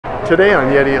Today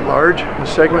on Yeti at Large, the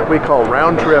segment we call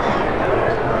Round Trip,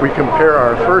 we compare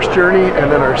our first journey and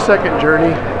then our second journey,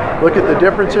 look at the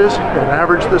differences and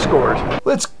average the scores.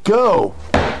 Let's go!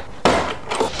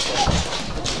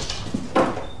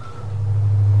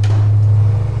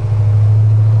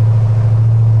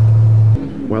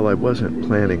 While I wasn't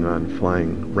planning on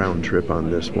flying round trip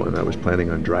on this one, I was planning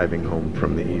on driving home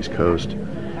from the East Coast.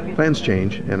 Plans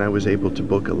change, and I was able to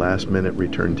book a last-minute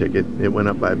return ticket. It went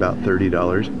up by about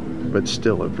 $30, but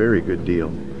still a very good deal.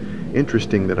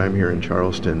 Interesting that I'm here in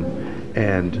Charleston,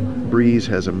 and Breeze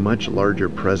has a much larger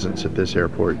presence at this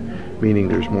airport, meaning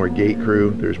there's more gate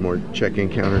crew, there's more check-in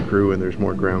counter crew, and there's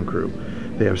more ground crew.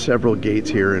 They have several gates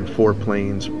here and 4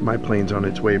 planes. My plane's on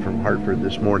its way from Hartford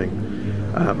this morning.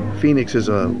 Phoenix is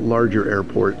a larger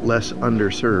airport, less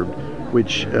underserved,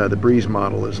 which the Breeze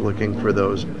model is looking for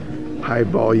those high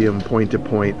volume,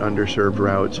 point-to-point, underserved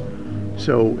routes.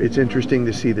 So it's interesting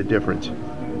to see the difference.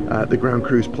 The ground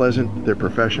crew's pleasant, they're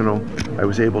professional. I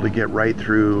was able to get right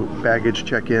through baggage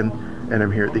check-in, and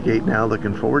I'm here at the gate now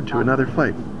looking forward to another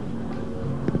flight.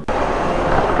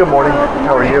 Good morning,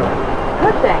 how are you?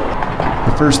 Good,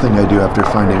 thanks. The first thing I do after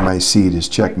finding my seat is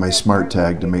check my smart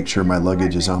tag to make sure my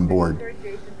luggage is on board.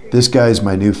 This guy's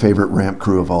my new favorite ramp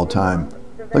crew of all time.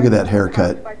 Look at that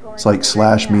haircut. It's like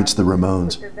Slash meets the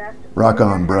Ramones. Rock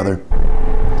on, brother.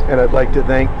 And I'd like to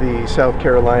thank the South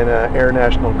Carolina Air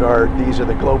National Guard. These are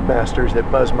the Globemasters that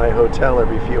buzz my hotel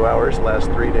every few hours the last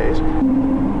 3 days.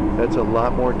 That's a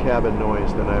lot more cabin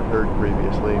noise than I've heard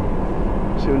previously.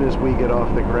 As soon as we get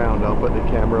off the ground, I'll put the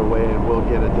camera away and we'll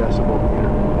get a decibel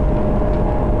meter.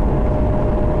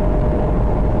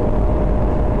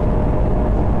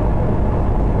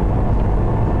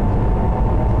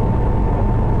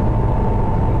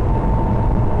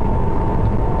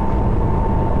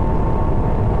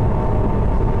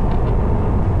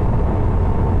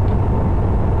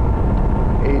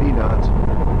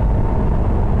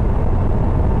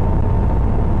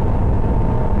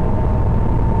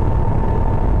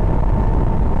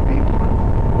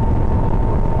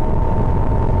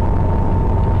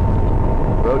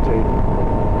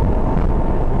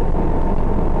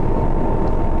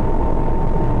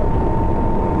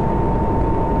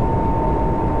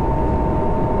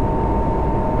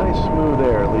 Smooth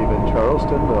air leaving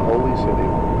Charleston, the holy city.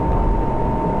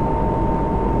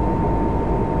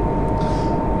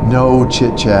 No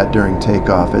chit-chat during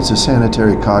takeoff. It's a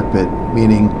sanitary cockpit,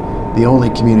 meaning the only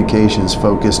communication is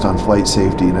focused on flight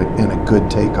safety and a good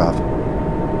takeoff.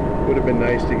 Would have been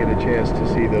nice to get a chance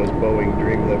to see those Boeing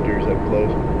Dreamlifters up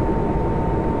close.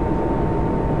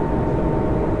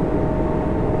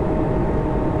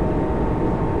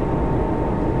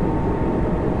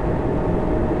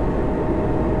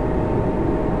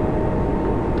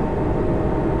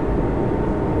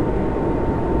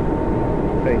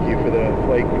 Thank you for the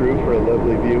flight crew for a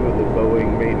lovely view of the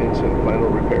Boeing Maintenance and Final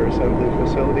Repair Assembly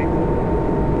facility.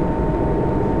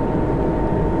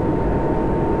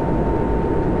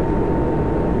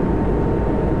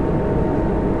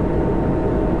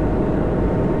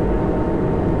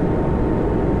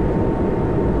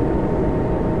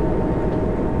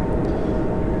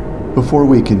 Before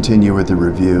we continue with the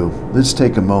review, let's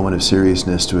take a moment of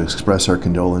seriousness to express our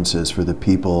condolences for the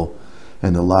people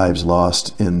and the lives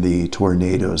lost in the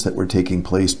tornadoes that were taking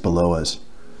place below us.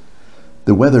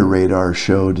 The weather radar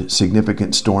showed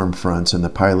significant storm fronts, and the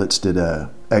pilots did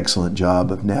an excellent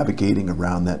job of navigating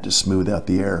around that to smooth out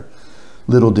the air.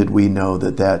 Little did we know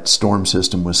that that storm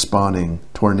system was spawning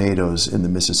tornadoes in the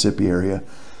Mississippi area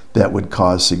that would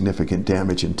cause significant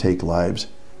damage and take lives.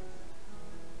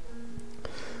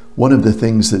 One of the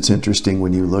things that's interesting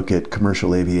when you look at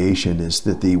commercial aviation is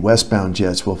that the westbound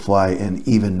jets will fly an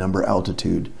even number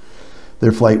altitude.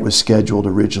 Their flight was scheduled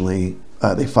originally,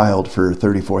 they filed for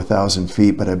 34,000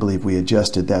 feet, but I believe we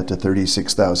adjusted that to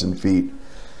 36,000 feet.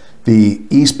 The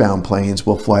eastbound planes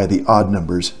will fly the odd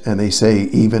numbers, and they say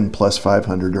even plus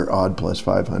 500 or odd plus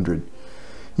 500.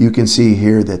 You can see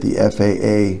here that the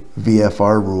FAA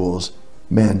VFR rules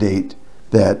mandate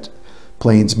that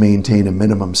planes maintain a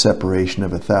minimum separation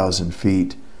of 1,000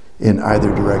 feet in either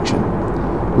direction.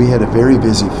 We had a very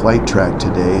busy flight track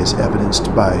today, as evidenced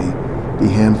by the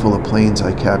handful of planes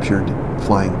I captured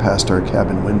flying past our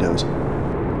cabin windows.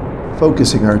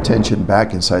 Focusing our attention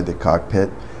back inside the cockpit,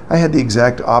 I had the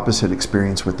exact opposite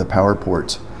experience with the power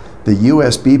ports. The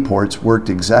USB ports worked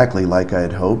exactly like I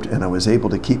had hoped, and I was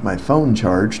able to keep my phone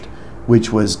charged,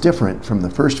 which was different from the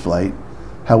first flight.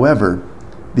 However,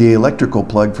 the electrical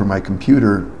plug for my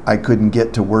computer, I couldn't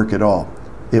get to work at all.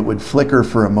 It would flicker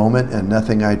for a moment and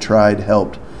nothing I tried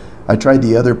helped. I tried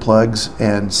the other plugs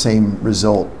and same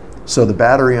result. So the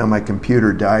battery on my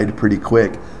computer died pretty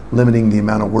quick, limiting the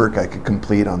amount of work I could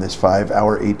complete on this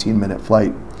 5-hour, 18-minute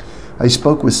flight. I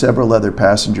spoke with several other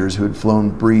passengers who had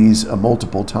flown Breeze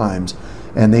multiple times,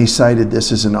 and they cited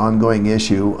this as an ongoing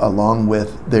issue, along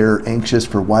with their anxious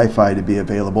for Wi-Fi to be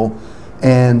available,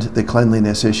 and the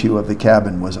cleanliness issue of the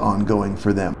cabin was ongoing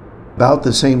for them. About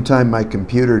the same time my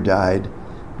computer died,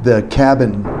 the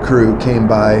cabin crew came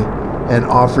by and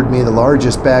offered me the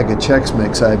largest bag of Chex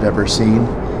Mix I've ever seen.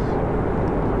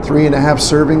 3.5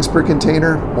 servings per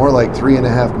container, more like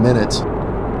 3.5 minutes.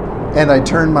 And I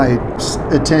turned my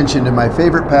attention to my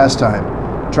favorite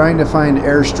pastime, trying to find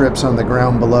airstrips on the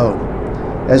ground below.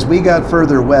 As we got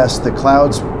further west, the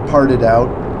clouds parted out,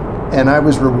 and I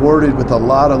was rewarded with a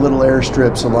lot of little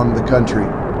airstrips along the country.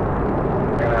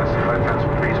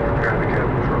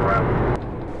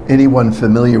 Anyone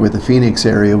familiar with the Phoenix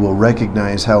area will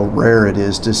recognize how rare it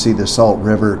is to see the Salt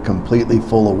River completely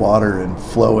full of water and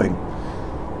flowing.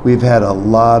 We've had a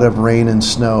lot of rain and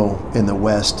snow in the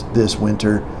west this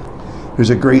winter.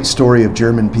 There's a great story of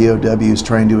German POWs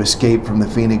trying to escape from the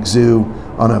Phoenix Zoo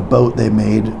on a boat they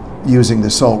made using the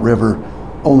Salt River,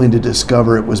 only to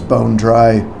discover it was bone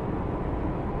dry.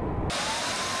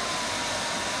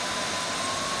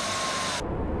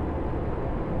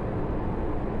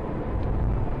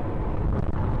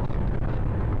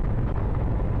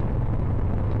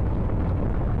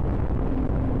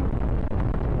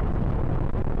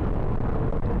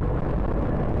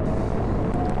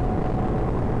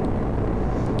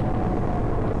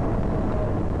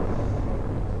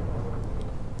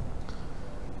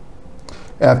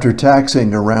 After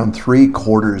taxiing around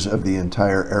 3/4 of the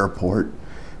entire airport,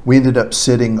 we ended up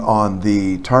sitting on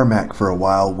the tarmac for a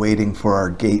while waiting for our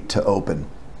gate to open.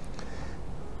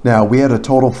 Now, we had a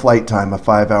total flight time of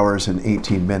 5 hours and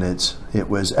 18 minutes.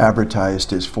 It was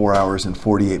advertised as 4 hours and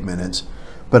 48 minutes,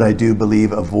 but I do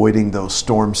believe avoiding those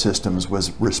storm systems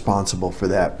was responsible for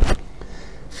that.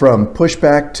 From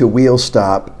pushback to wheel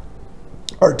stop,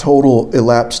 our total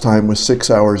elapsed time was 6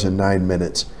 hours and 9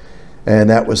 minutes.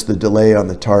 And that was the delay on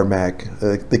the tarmac.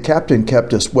 The captain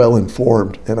kept us well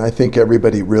informed, and I think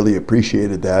everybody really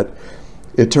appreciated that.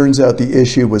 It turns out the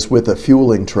issue was with a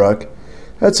fueling truck.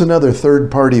 That's another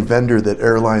third-party vendor that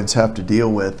airlines have to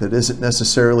deal with that isn't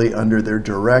necessarily under their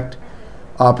direct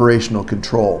operational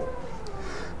control.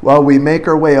 While we make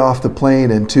our way off the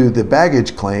plane and to the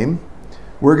baggage claim,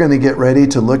 we're going to get ready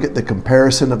to look at the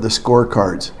comparison of the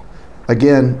scorecards.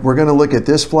 Again, we're going to look at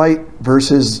this flight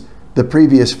versus the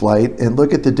previous flight and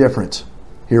look at the difference.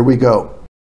 Here we go.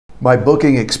 My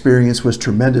booking experience was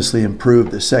tremendously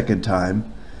improved the second time.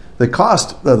 The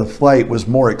cost of the flight was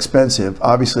more expensive,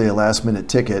 obviously a last-minute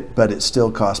ticket, but it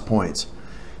still cost points.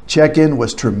 Check-in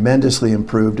was tremendously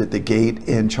improved at the gate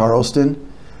in Charleston.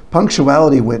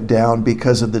 Punctuality went down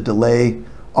because of the delay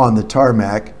on the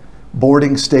tarmac.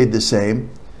 Boarding stayed the same.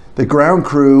 The ground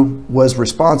crew was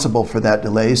responsible for that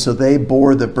delay, so they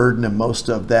bore the burden of most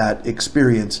of that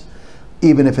experience,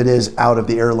 even if it is out of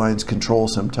the airline's control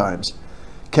sometimes.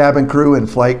 Cabin crew and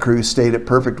flight crew stayed at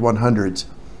perfect 100s.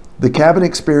 The cabin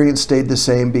experience stayed the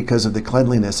same because of the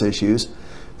cleanliness issues.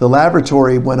 The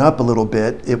lavatory went up a little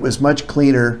bit. It was much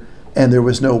cleaner and there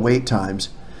was no wait times.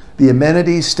 The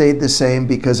amenities stayed the same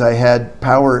because I had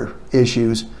power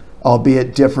issues,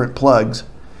 albeit different plugs.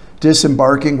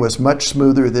 Disembarking was much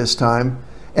smoother this time,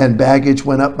 and baggage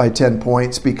went up by 10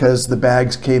 points because the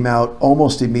bags came out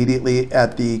almost immediately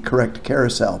at the correct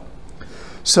carousel.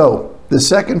 So the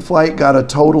second flight got a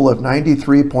total of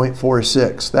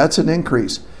 93.46. That's an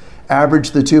increase.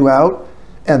 Average the two out,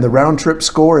 and the round trip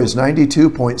score is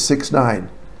 92.69.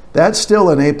 That's still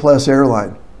an A+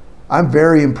 airline. I'm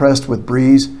very impressed with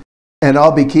Breeze, and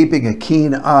I'll be keeping a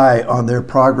keen eye on their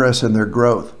progress and their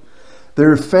growth.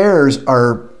 Their fares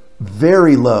are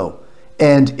very low,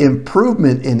 and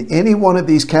improvement in any one of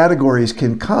these categories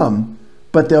can come,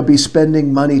 but they'll be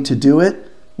spending money to do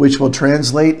it, which will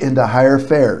translate into higher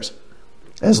fares.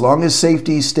 As long as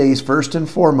safety stays first and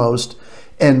foremost,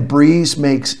 and Breeze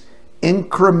makes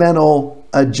incremental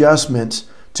adjustments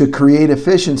to create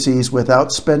efficiencies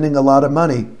without spending a lot of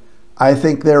money, I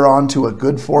think they're on to a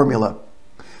good formula.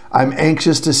 I'm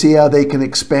anxious to see how they can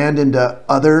expand into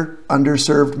other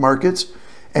underserved markets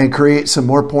and create some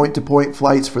more point-to-point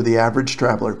flights for the average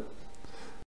traveler.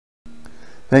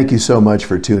 Thank you so much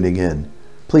for tuning in.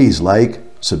 Please like,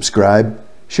 subscribe,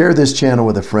 share this channel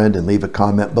with a friend, and leave a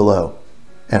comment below.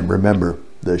 And remember,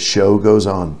 the show goes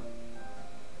on.